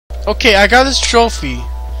Okay, I got this trophy.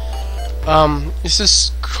 It's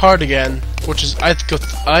this cardigan, which is I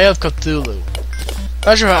have Cthulhu.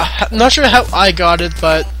 Not sure how I got it,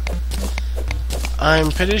 but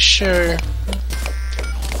I'm pretty sure.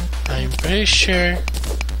 I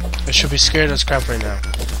should be scared as crap right now.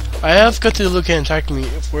 I have Cthulhu can attack me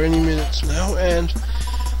for any minutes now, and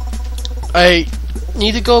I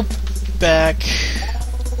need to go back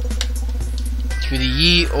to the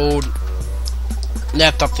ye old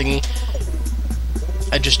laptop thingy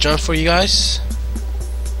I just jumped for you guys.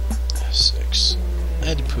 6. I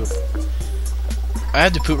had to poop. I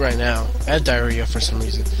had to poop right now. I had diarrhea for some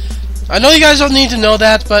reason. I know you guys don't need to know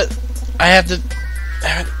that, but I have to.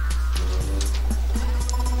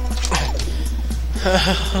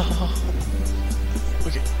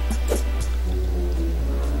 Okay.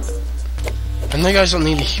 I know you guys don't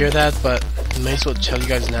need to hear that, but I may as well tell you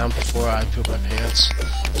guys now before I poop my pants.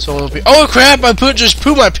 So it'll be. Oh crap! I just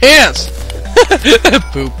pooped my pants.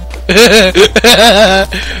 Poop.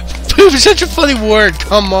 Poop is such a funny word.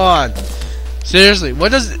 Come on. Seriously,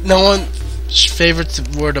 what does no one's favorite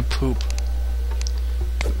word of poop?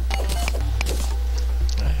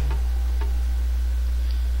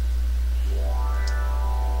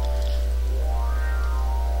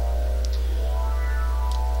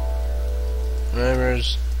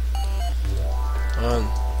 Remembers on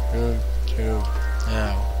YouTube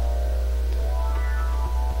now.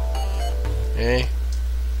 Okay.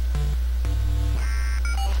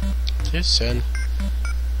 Listen.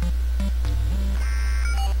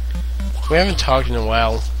 We haven't talked in a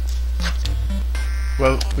while.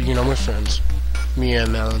 Well, you know, we're friends. Me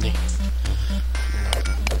and Melanie.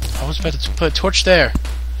 I was about to put a torch there.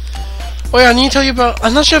 Oh yeah, I need to tell you about.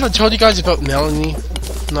 I'm not sure if I told you guys about Melanie.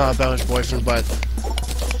 Not about his boyfriend, but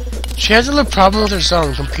she has a little problem with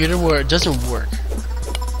her computer where it doesn't work,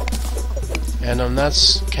 and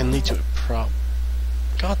that's can lead to a problem.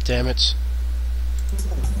 God damn it!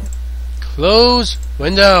 Close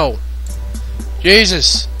window.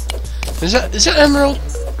 Jesus, is that emerald?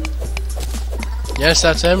 Yes,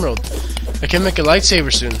 that's emerald. I can make a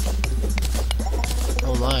lightsaber soon.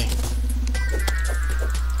 Oh my!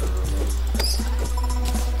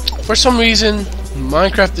 For some reason,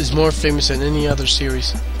 Minecraft is more famous than any other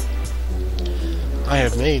series I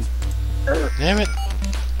have made. Damn it.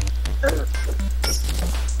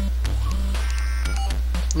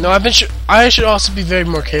 No, I should also be very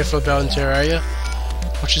more careful about in Terraria,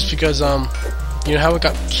 which is because you know how it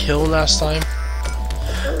got killed last time?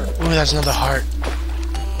 Ooh, that's another heart.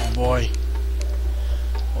 Oh boy.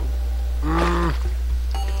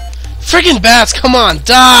 Freaking bats, come on,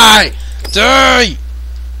 die! Die!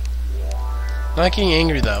 Not getting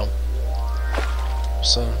angry though.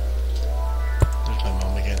 So there's my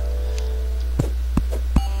mom again.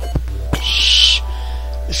 Shh.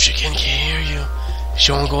 If she can't hear you,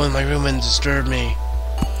 she won't go in my room and disturb me.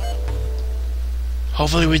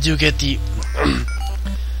 Hopefully we do get the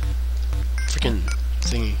freaking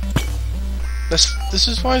thingy. This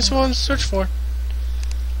is why I want to search for.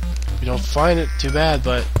 We don't find it, too bad,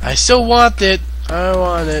 but I still want it. I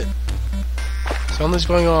want it. Something's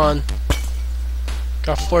going on.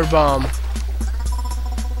 Got 4 bomb.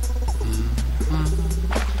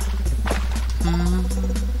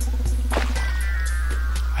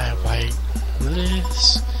 I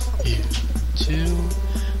whitelist you to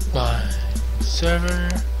my server.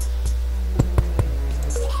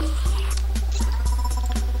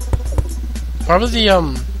 Probably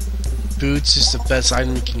the boots is the best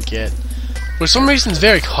item you can get. For some reason it's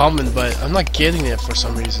very common, but I'm not getting it for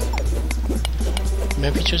some reason.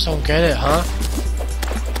 Maybe you just don't get it, huh?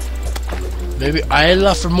 Maybe I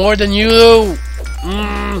love for more than you.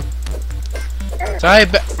 Die,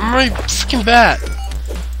 my freaking bat.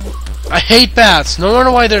 I hate bats. No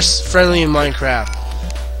wonder why they're friendly in Minecraft.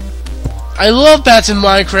 I love bats in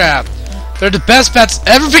Minecraft. They're the best bats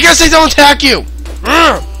ever because they don't attack you.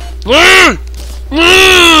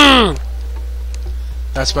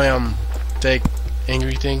 That's my fake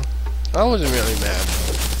angry thing. I wasn't really mad.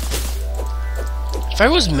 If I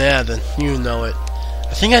was mad, then you know it.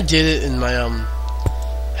 I think I did it in my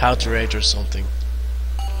How to Rage or something.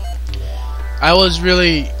 I was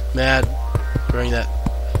really mad during that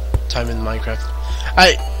time in Minecraft.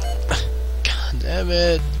 God damn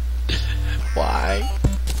it. Why?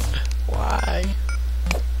 Why?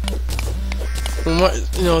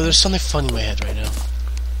 You know, there's something funny in my head right now.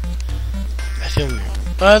 I feel weird.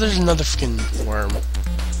 There's another freaking worm.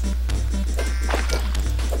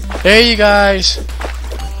 Hey, you guys.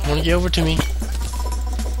 Wanna get over to me?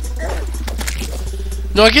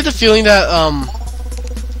 No, I get the feeling that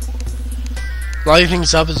lighting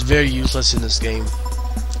things up is very useless in this game.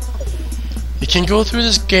 You can go through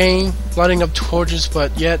this game lighting up torches,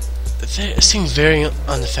 but yet it seems very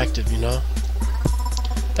ineffective, you know?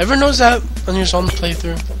 Ever notice that on your own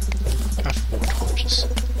playthrough? I got 4 torches.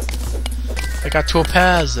 I got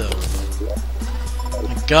topaz though.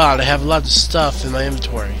 My god, I have a lot of stuff in my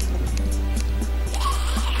inventory.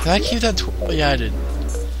 Did I keep that? Yeah, I did.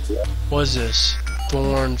 What is this?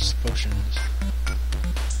 Thorns, potions.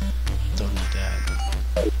 Don't need that.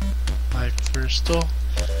 Like crystal,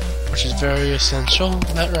 which is very essential.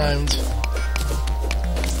 That rhymed.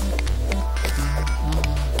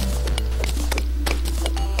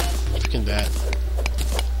 Freaking bad.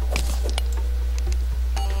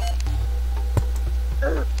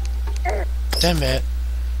 Damn it.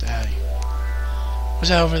 Daddy. What's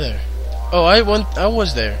that over there? Oh, I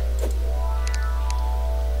was there.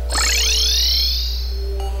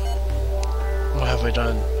 What have I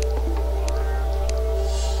done?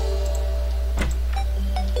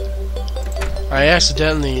 I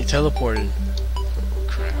accidentally teleported. Oh,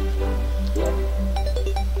 crap.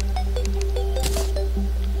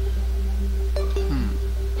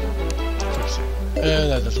 Fix it.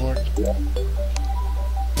 That doesn't work.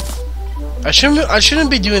 I shouldn't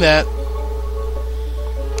be doing that.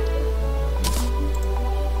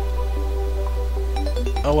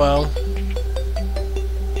 Oh well.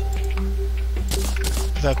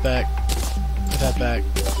 Put that back. Put that back.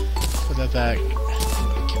 Put that back.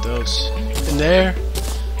 Keep those in there.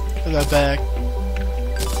 Put that back.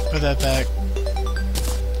 Put that back.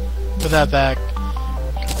 Put that back.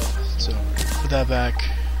 So put that back.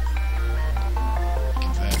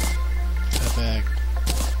 Keep that. Put that back.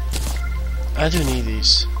 I do need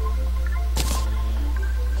these.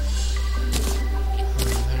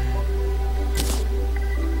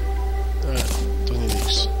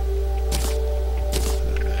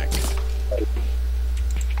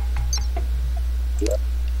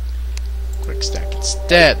 Quick stack. It's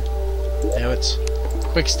dead. Now it's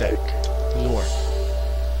quick stack. Doesn't work.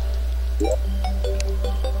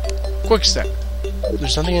 Quick stack.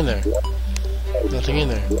 There's nothing in there. Nothing in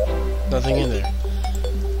there. Nothing in there.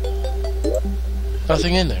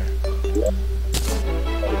 Nothing in there.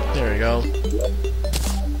 There we go.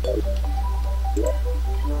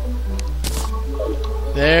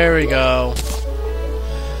 There we go.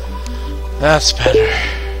 That's better.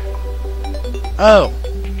 Oh.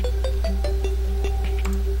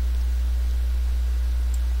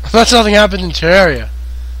 That's nothing happened in Terraria.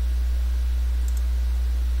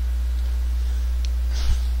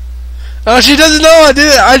 Oh, she doesn't know I did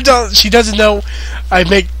it. I don't. She doesn't know I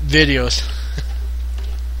make videos.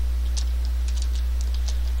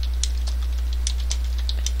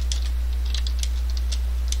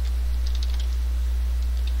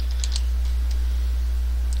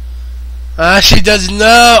 She doesn't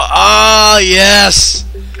know. Oh yes.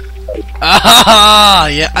 Ah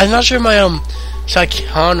yeah. I'm not sure my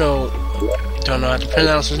Saikano, don't know how to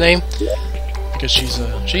pronounce her name because she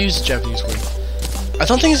uses Japanese word. I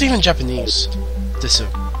don't think it's even Japanese. This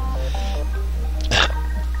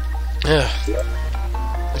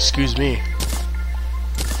excuse me.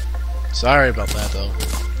 Sorry about that though.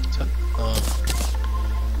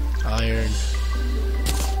 Iron.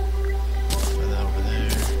 Put that over there.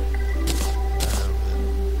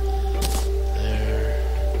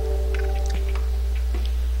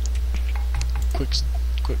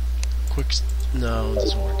 Quick. No, it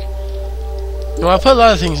doesn't work. No, I put a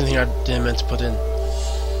lot of things in here I didn't meant to put in.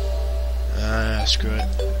 Screw it.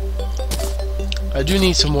 I do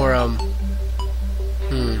need some more,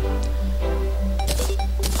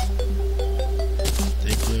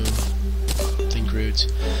 Think roots.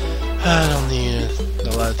 I don't need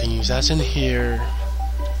a lot of things. That's in here.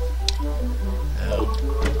 No.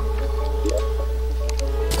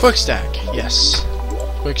 Quick stack, yes.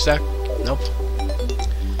 Quick stack, nope.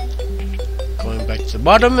 Going back to the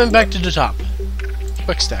bottom and back to the top.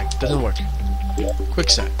 Quick stack, doesn't work. Quick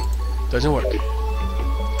stack, doesn't work.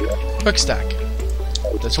 Quick stack,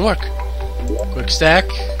 doesn't work. Quick stack.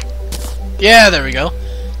 Yeah, there we go.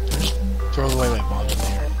 I'm just throwing away my bombs in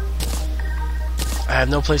here. I have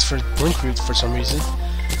no place for blink root for some reason.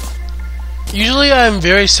 Usually I'm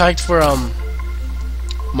very psyched for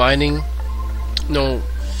mining. No,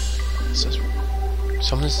 summon.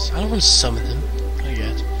 I don't want to summon him. Not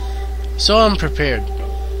yet. So I'm prepared. What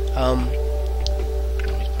was I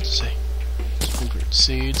about to say? Blink root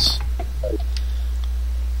seeds.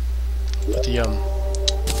 Put the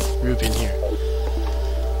ruby in here.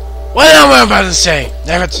 What am I about to say?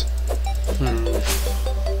 Damn it!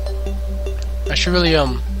 I should really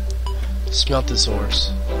smelt this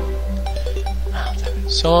ores.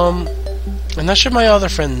 So I'm not sure my other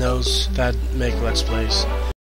friend knows that I make Let's Plays.